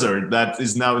desert that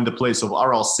is now in the place of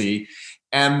RLC.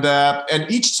 And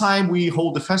each time we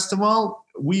hold the festival,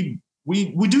 we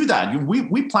do that.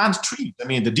 We plant trees. I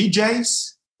mean, the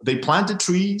DJs, they plant the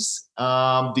trees.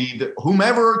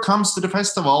 Whomever comes to the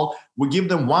festival, we give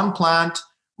them one plant,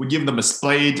 we give them a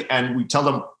spade, and we tell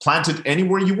them, plant it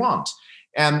anywhere you want.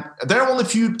 And there are only a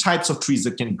few types of trees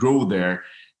that can grow there.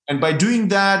 And by doing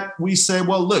that, we say,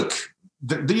 well, look,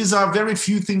 these are very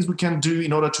few things we can do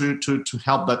in order to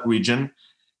help that region.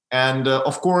 And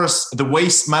of course, the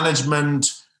waste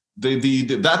management,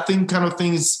 that kind of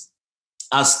things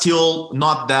are still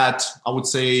not that, I would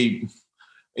say,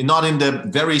 not in the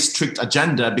very strict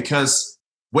agenda, because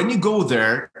when you go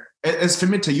there, as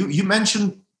Feimatta, you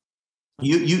mentioned,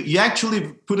 you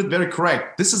actually put it very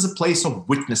correct. This is a place of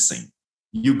witnessing.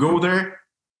 You go there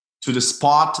to the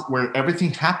spot where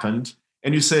everything happened,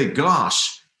 and you say,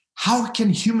 gosh, how can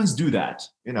humans do that?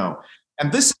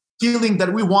 And this feeling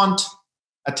that we want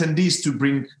attendees to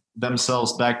bring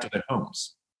themselves back to their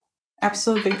homes.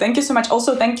 Absolutely. Thank you so much.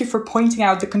 Also, thank you for pointing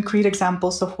out the concrete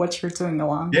examples of what you're doing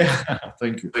along. Yeah,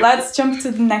 thank you. Let's jump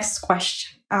to the next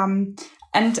question.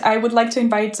 And I would like to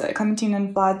invite Clementine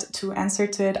and Vlad to answer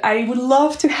to it. I would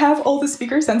love to have all the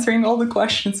speakers answering all the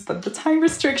questions, but the time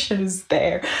restriction is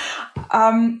there.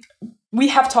 We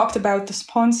have talked about the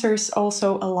sponsors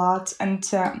also a lot, and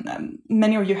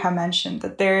many of you have mentioned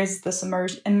that there is this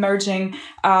emerging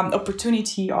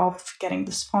opportunity of getting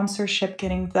the sponsorship,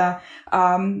 getting the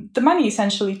money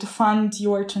essentially to fund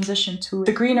your transition to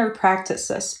the greener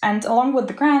practices. And along with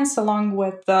the grants, along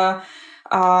with the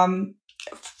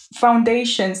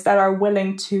foundations that are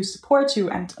willing to support you,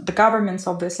 and the governments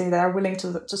obviously that are willing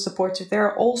to support you, there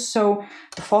are also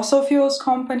the fossil fuels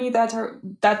company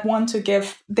that want to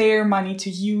give their money to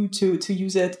you to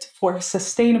use it for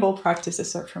sustainable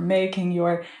practices, or for making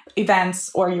your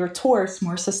events or your tours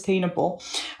more sustainable.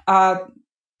 Do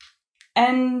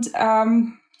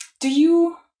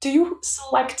you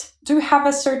have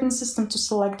a certain system to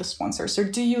select the sponsors, or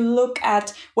do you look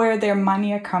at where their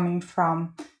money are coming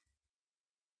from?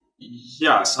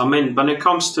 Yes, I mean, when it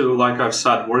comes to, like I've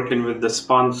said, working with the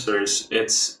sponsors,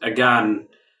 it's, again,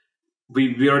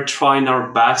 we are trying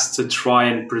our best to try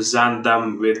and present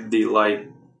them with the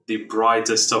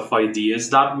brightest of ideas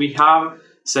that we have,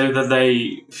 so that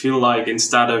they feel like,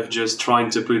 instead of just trying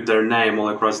to put their name all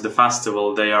across the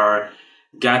festival, they are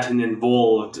getting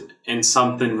involved in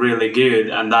something really good,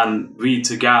 and then we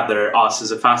together, us as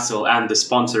a festival and the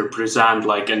sponsor, present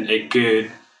like a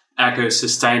good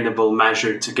eco-sustainable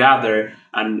measure together.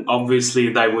 And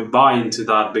obviously they would buy into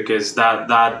that, because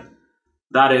that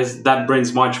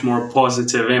brings much more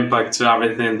positive impact to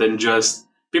everything than just,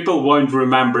 people won't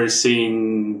remember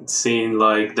seeing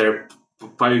like their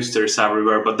posters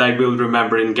everywhere, but they will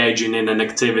remember engaging in an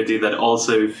activity that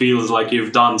also feels like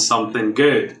you've done something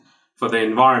good for the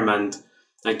environment.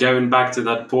 And going back to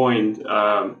that point,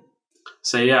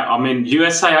 so yeah, I mean,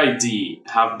 USAID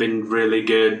have been really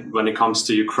good when it comes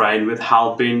to Ukraine with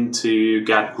helping to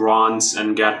get grants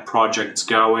and get projects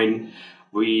going.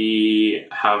 We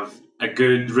have a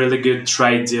really good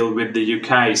trade deal with the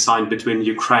UK signed between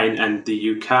Ukraine and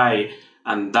the UK.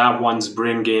 and that one's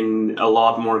bringing a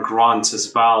lot more grants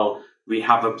as well. We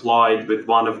have applied with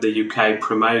one of the UK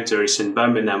promoters in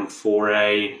Birmingham for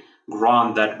a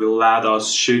grant that will let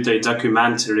us shoot a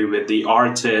documentary with the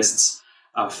artists,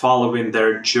 following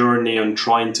their journey and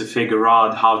trying to figure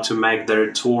out how to make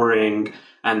their touring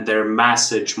and their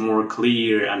message more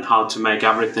clear and how to make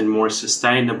everything more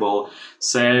sustainable.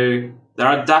 So there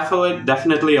are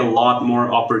definitely a lot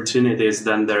more opportunities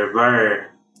than there were.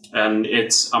 And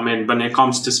when it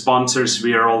comes to sponsors,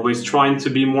 we are always trying to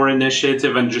be more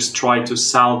initiative and just try to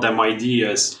sell them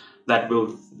ideas that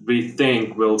we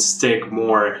think will stick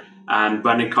more. And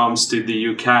when it comes to the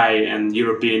UK and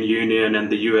European Union and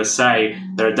the USA,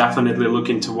 they're definitely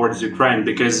looking towards Ukraine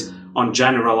because on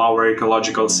general, our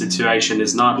ecological situation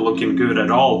is not looking good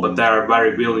at all, but they are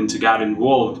very willing to get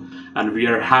involved. And we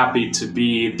are happy to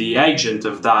be the agent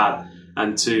of that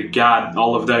and to get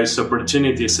all of those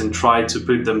opportunities and try to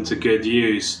put them to good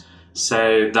use.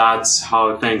 So that's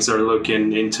how things are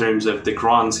looking in terms of the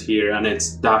grants here. And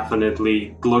it's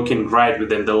definitely looking great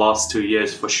within the last 2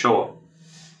 years for sure.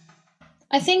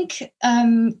 I think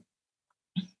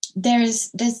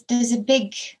there's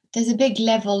a big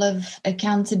level of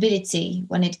accountability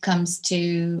when it comes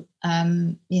to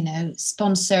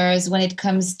sponsors, when it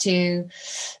comes to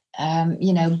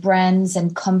brands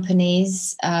and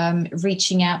companies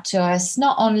reaching out to us.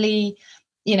 Not only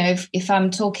if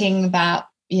I'm talking about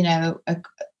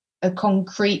a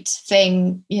concrete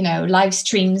thing, live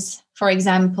streams, for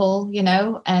example,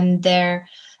 and their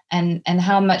and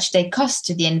how much they cost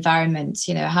to the environment,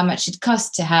 how much it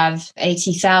costs to have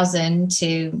 80,000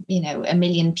 to, 1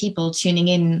 million people tuning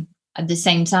in at the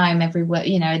same time everywhere,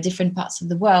 at different parts of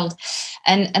the world.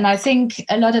 And I think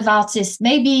a lot of artists,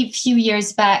 maybe a few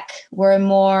years back,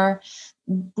 would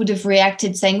have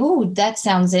reacted saying, oh, that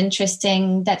sounds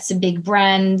interesting. That's a big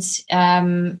brand.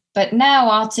 But now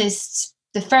artists,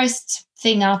 the first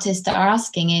thing artists are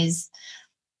asking is,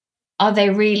 are they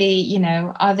really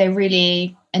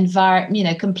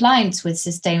compliant with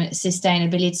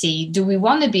sustainability? Do we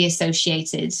want to be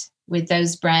associated with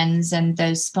those brands and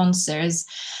those sponsors?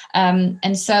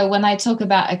 And so when I talk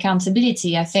about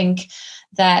accountability, I think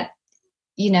that,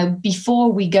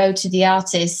 before we go to the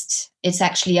artist, it's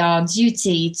actually our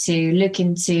duty to look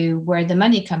into where the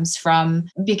money comes from,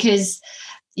 because,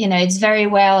 it's very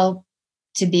well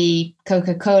to be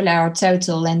Coca-Cola or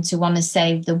Total and to want to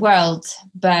save the world.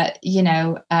 But,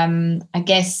 I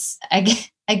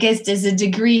guess there's a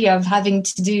degree of having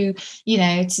to do,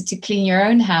 to clean your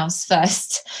own house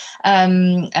first.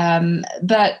 But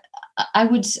I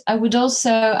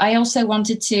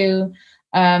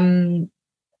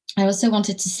also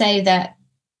wanted to say that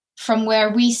from where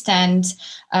we stand,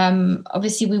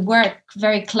 obviously we work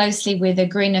very closely with a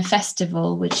Greener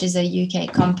Festival, which is a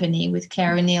UK company with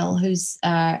Claire O'Neill, who's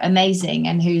amazing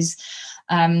and who's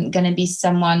going to be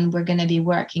someone we're going to be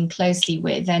working closely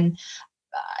with. And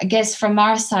I guess from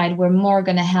our side, we're more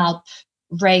going to help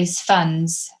raise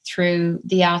funds through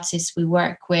the artists we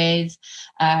work with,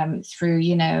 through,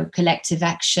 collective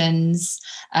actions,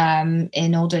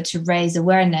 in order to raise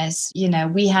awareness.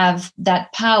 We have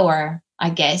that power, I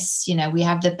guess, we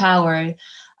have the power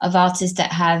of artists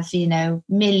that have,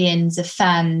 millions of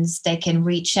fans they can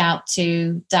reach out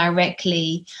to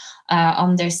directly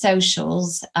on their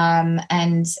socials.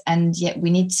 And yet we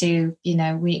need to,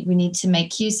 we need to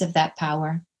make use of that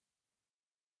power.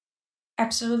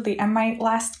 Absolutely. And my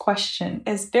last question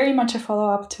is very much a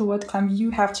follow-up to what, Clem, you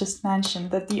have just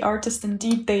mentioned, that the artists,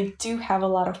 indeed, they do have a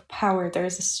lot of power. There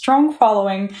is a strong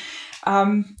following.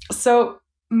 So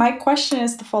my question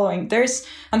is the following. There's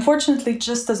unfortunately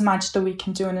just as much that we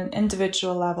can do on an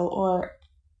individual level or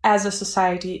as a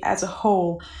society as a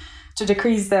whole to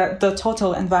decrease the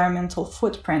total environmental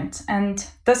footprint. And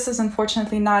this is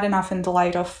unfortunately not enough in the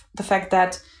light of the fact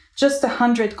that just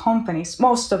 100 companies,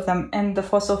 most of them in the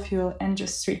fossil fuel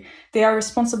industry, they are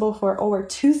responsible for over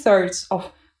 2/3 of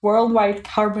worldwide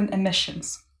carbon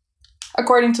emissions.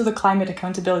 According to the Climate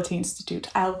Accountability Institute,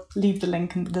 I'll leave the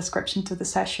link in the description to the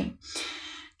session.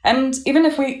 And even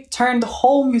if we turn the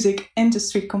whole music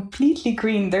industry completely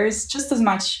green, there is just as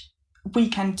much we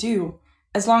can do,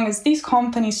 as long as these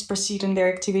companies proceed in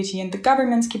their activity and the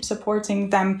governments keep supporting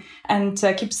them and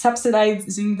keep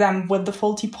subsidizing them with the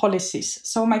faulty policies.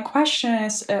 So my question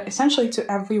is essentially to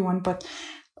everyone, but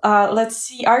let's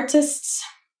see, artists,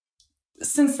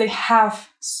 since they have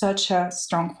such a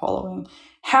strong following,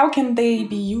 how can they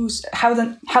be used?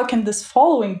 How can this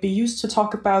following be used to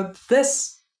talk about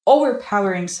this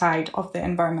overpowering side of the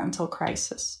environmental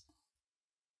crisis?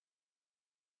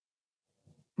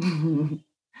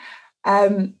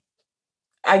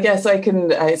 I guess I can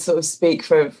sort of speak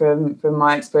from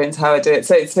my experience how I do it.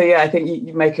 So yeah, I think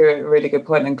you make a really good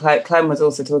point, and Clem was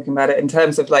also talking about it in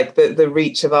terms of like the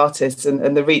reach of artists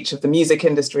and the reach of the music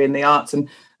industry and the arts and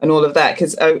all of that.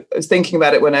 Because I was thinking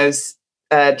about it when I was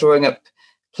drawing up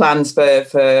plans for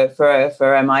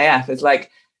MIF. It's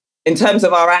like, in terms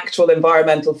of our actual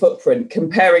environmental footprint,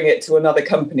 comparing it to another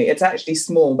company, it's actually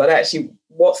small, but actually,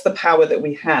 what's the power that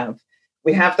we have?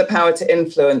 We have the power to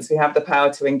influence, we have the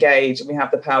power to engage, and we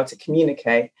have the power to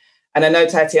communicate. And I know,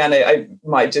 Tetiana, I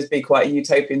might just be quite a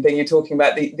utopian thing. You're talking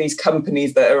about these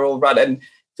companies that are all run, and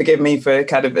forgive me for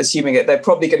kind of assuming it, they're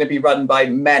probably going to be run by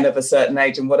men of a certain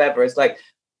age and whatever. It's like,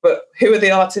 but who are the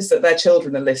artists that their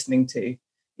children are listening to?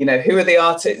 You know, who are the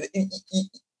artists?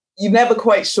 You're never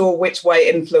quite sure which way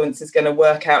influence is going to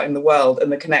work out in the world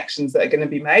and the connections that are going to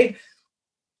be made.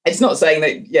 It's not saying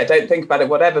that, yeah, don't think about it,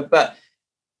 whatever, but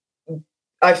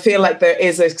I feel like there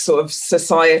is a sort of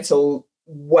societal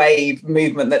wave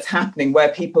movement that's happening where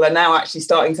people are now actually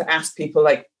starting to ask people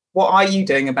like, what are you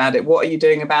doing about it? What are you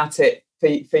doing about it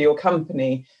for your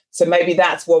company? So maybe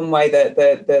that's one way that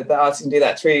the artists can do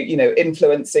that through, you know,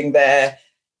 influencing their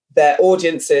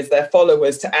audiences, their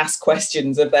followers, to ask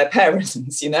questions of their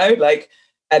parents, you know, like,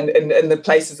 and the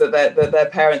places that their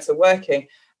parents are working.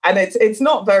 And it's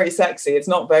not very sexy. It's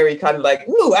not very kind of like,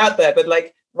 ooh, out there, but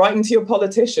like, writing to your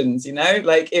politicians, you know,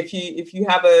 like if you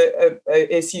have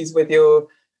issues with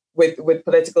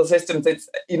political systems, it's,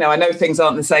 you know, I know things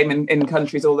aren't the same in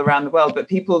countries all around the world, but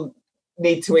people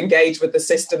need to engage with the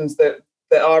systems that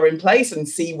are in place and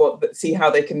see how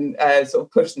they can sort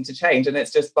of push them to change. And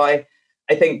it's just by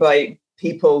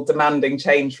people demanding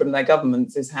change from their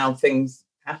governments is how things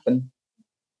happen.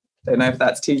 Don't know if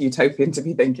that's too utopian to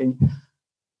be thinking.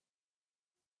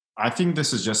 I think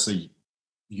this is just a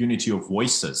unity of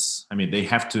voices. I mean, they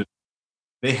have to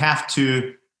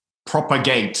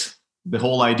propagate the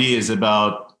whole ideas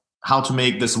about how to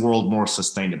make this world more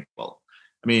sustainable.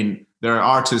 I mean, there are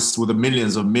artists with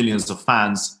millions of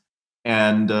fans,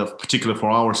 and particularly for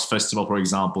our festival, for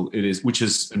example, which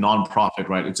is a non-profit,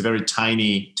 right? It's a very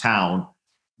tiny town,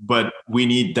 but we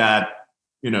need that,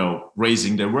 you know,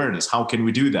 raising the awareness. How can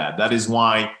we do that? That is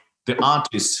why the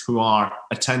artists who are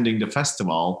attending the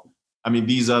festival, I mean,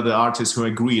 these are the artists who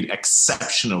agreed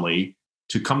exceptionally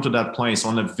to come to that place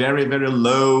on a very, very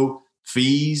low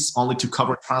fees, only to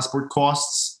cover transport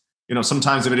costs. You know,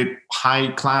 sometimes very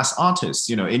high-class artists,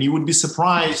 you know, and you would be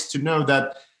surprised to know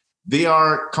that they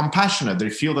are compassionate. They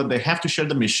feel that they have to share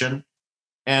the mission.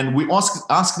 And we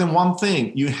ask them one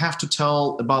thing: you have to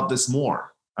tell about this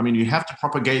more. I mean, you have to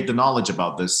propagate the knowledge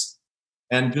about this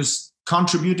and just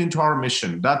contribute into our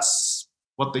mission. That's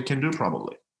what they can do,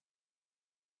 probably.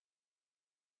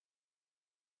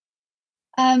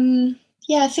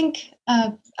 Yeah, I think,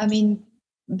 I mean,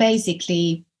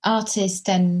 basically, artists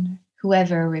and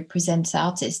whoever represents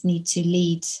artists need to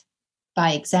lead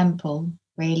by example,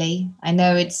 really. I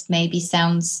know it's maybe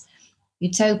sounds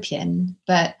utopian,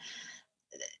 but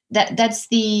I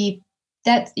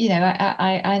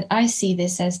see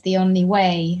this as the only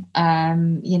way.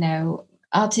 You know,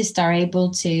 artists are able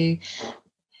to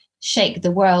shake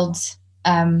the world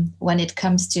when it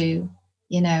comes to,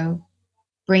 you know,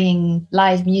 bringing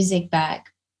live music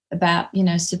back, about, you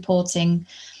know, supporting,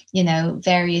 you know,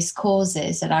 various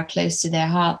causes that are close to their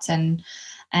heart, and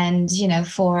you know,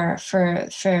 for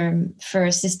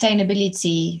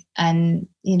sustainability and,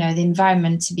 you know, the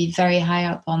environment to be very high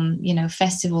up on, you know,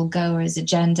 festival goers'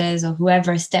 agendas, or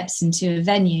whoever steps into a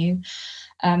venue.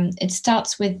 It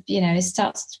starts with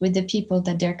the people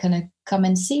that they're gonna come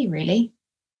and see, really.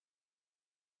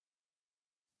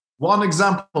 One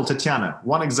example, Tetiana,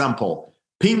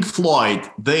 Pink Floyd,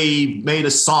 they made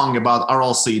a song about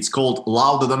RLC. It's called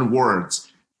Louder Than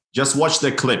Words. Just watch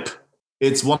the clip.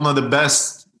 It's one of the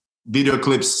best video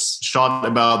clips shot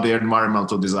about the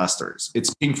environmental disasters.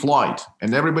 It's Pink Floyd,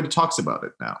 and everybody talks about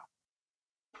it now.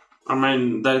 I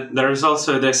mean, there is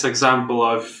also this example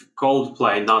of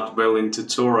Coldplay not willing to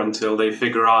tour until they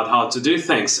figure out how to do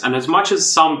things. And as much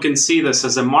as some can see this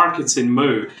as a marketing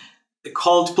move,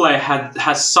 Coldplay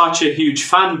has such a huge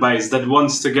fan base that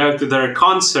wants to go to their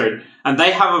concert, and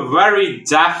they have a very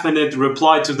definite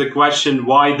reply to the question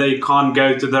why they can't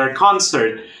go to their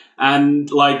concert. And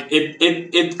like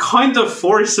it kind of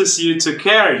forces you to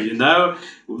care, you know.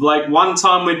 Like one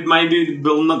time it maybe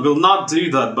will not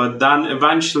do that, but then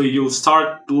eventually you'll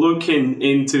start looking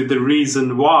into the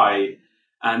reason why.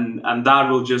 And that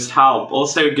will just help.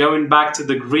 Also, going back to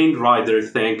the Green Rider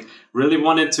thing, really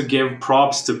wanted to give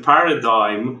props to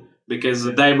Paradigm, because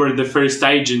they were the first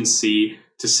agency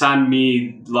to send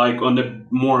me, like, on a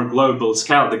more global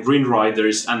scale, the Green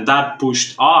Riders, and that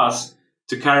pushed us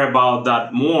to care about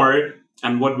that more.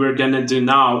 And what we're going to do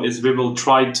now is we will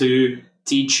try to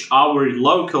teach our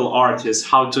local artists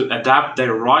how to adapt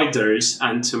their riders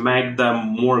and to make them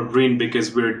more green,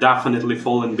 because we're definitely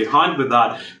falling behind with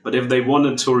that. But if they want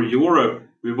to tour Europe,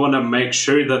 we want to make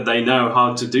sure that they know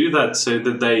how to do that, so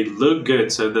that they look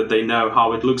good, so that they know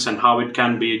how it looks and how it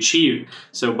can be achieved.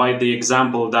 So by the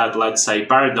example that, let's say,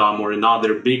 Paradigm or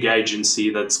another big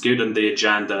agency that's good on the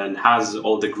agenda and has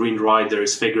all the green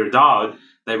riders figured out,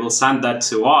 they will send that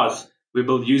to us. We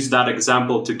will use that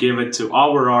example to give it to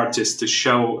our artists to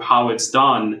show how it's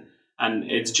done.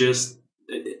 And it's just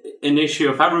an issue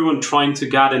of everyone trying to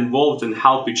get involved and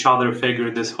help each other figure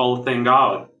this whole thing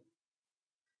out.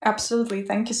 Absolutely.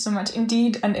 Thank you so much.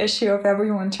 Indeed, an issue of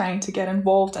everyone trying to get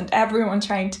involved and everyone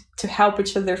trying to help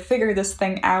each other figure this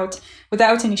thing out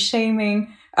without any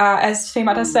shaming. As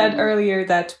Feimatta said earlier,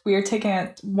 that we are taking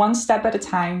it one step at a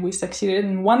time. We succeeded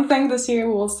in one thing this year,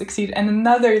 we will succeed in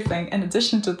another thing in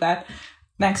addition to that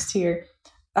next year.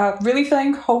 Really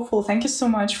feeling hopeful. Thank you so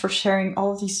much for sharing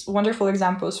all of these wonderful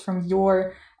examples from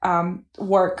your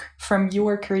work, from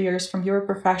your careers, from your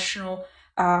professional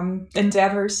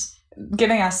endeavors,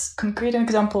 giving us concrete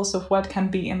examples of what can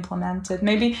be implemented.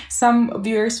 Maybe some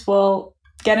viewers will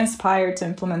get inspired to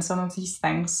implement some of these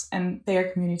things in their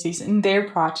communities, in their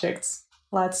projects.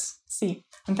 Let's see.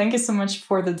 And thank you so much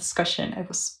for the discussion. It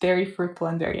was very fruitful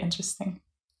and very interesting.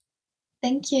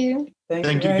 Thank you.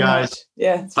 Thank you, guys.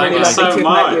 Yeah, it's Thank really you so lovely to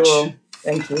meet you much. all.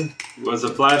 Thank you. It was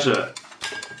a pleasure.